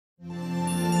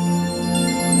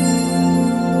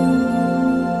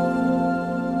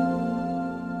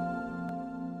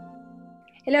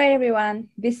Hello, everyone.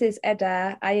 This is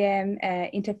Eda. I am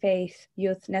Interfaith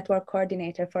Youth Network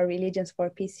Coordinator for Religions for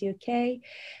Peace UK.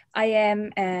 I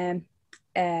am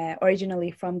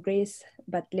originally from Greece,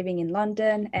 but living in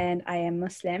London, and I am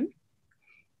Muslim.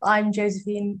 I'm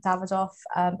Josephine Davidoff.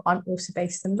 I'm also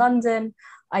based in London,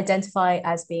 identify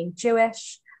as being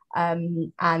Jewish,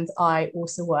 and I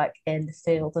also work in the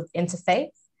field of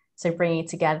interfaith, so bringing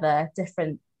together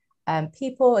different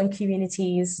people and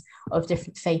communities of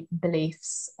different faith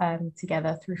beliefs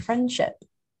together through friendship.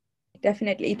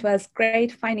 Definitely. It was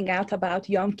great finding out about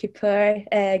Yom Kippur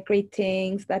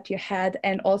greetings that you had,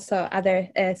 and also other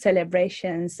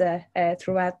celebrations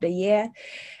throughout the year.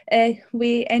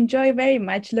 We enjoy very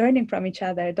much learning from each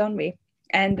other, don't we?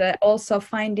 And also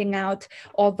finding out,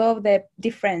 although the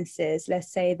differences,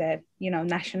 let's say the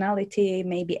nationality,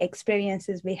 maybe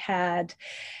experiences we had,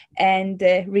 and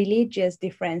religious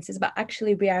differences, but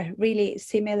actually we are really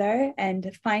similar,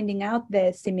 and finding out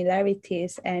the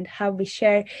similarities and how we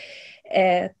share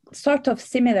sort of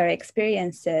similar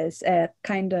experiences,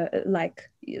 kind of like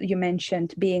you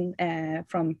mentioned, being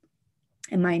from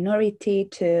a minority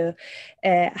to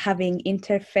having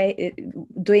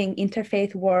doing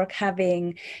interfaith work,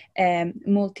 having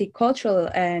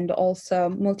multicultural and also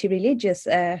multi-religious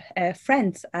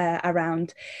friends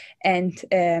around, and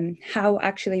how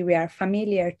actually we are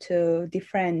familiar to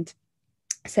different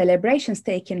celebrations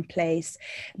taking place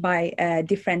by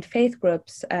different faith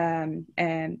groups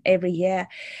every year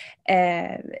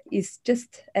is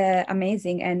just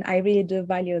amazing, and I really do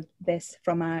value this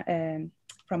from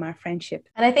our friendship.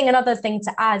 And I think another thing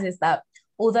to add is that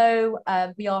although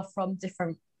we are from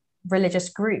different religious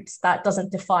groups, that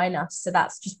doesn't define us. So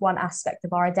that's just one aspect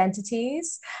of our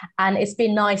identities. And it's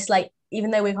been nice, like,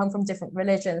 even though we come from different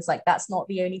religions, like that's not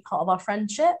the only part of our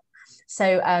friendship.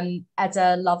 So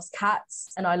Eda loves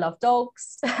cats and I love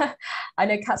dogs. I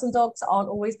know cats and dogs aren't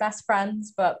always best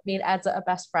friends, but me and Eda are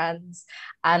best friends.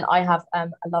 And I have a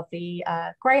lovely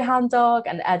greyhound dog,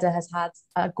 and Eda has had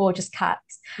a gorgeous cat.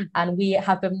 And we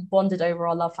have been bonded over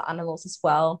our love for animals as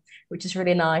well, which is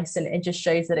really nice. And it just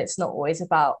shows that it's not always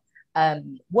about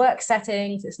work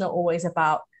settings. It's not always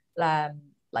about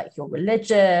like your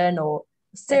religion or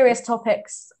serious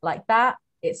topics like that.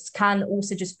 It can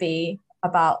also just be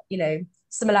about,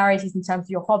 similarities in terms of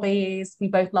your hobbies. We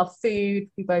both love food.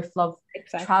 We both love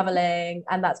traveling.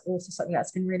 And that's also something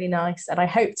that's been really nice. And I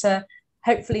hope to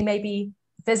hopefully maybe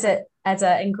visit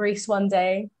Eda in Greece one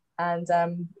day. And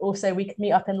also we could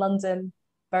meet up in London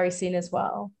very soon as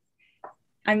well.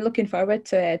 I'm looking forward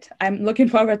to it. I'm looking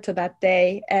forward to that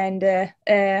day. And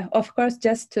of course,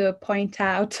 just to point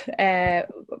out,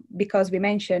 because we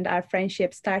mentioned our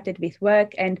friendship started with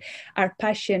work and our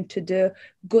passion to do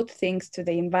good things to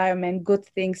the environment, good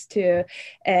things to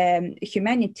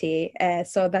humanity.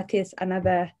 So that is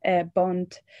another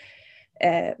bond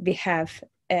we have,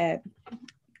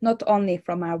 not only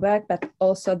from our work, but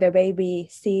also the way we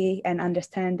see and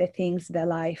understand the things, the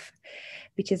life,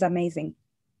 which is amazing.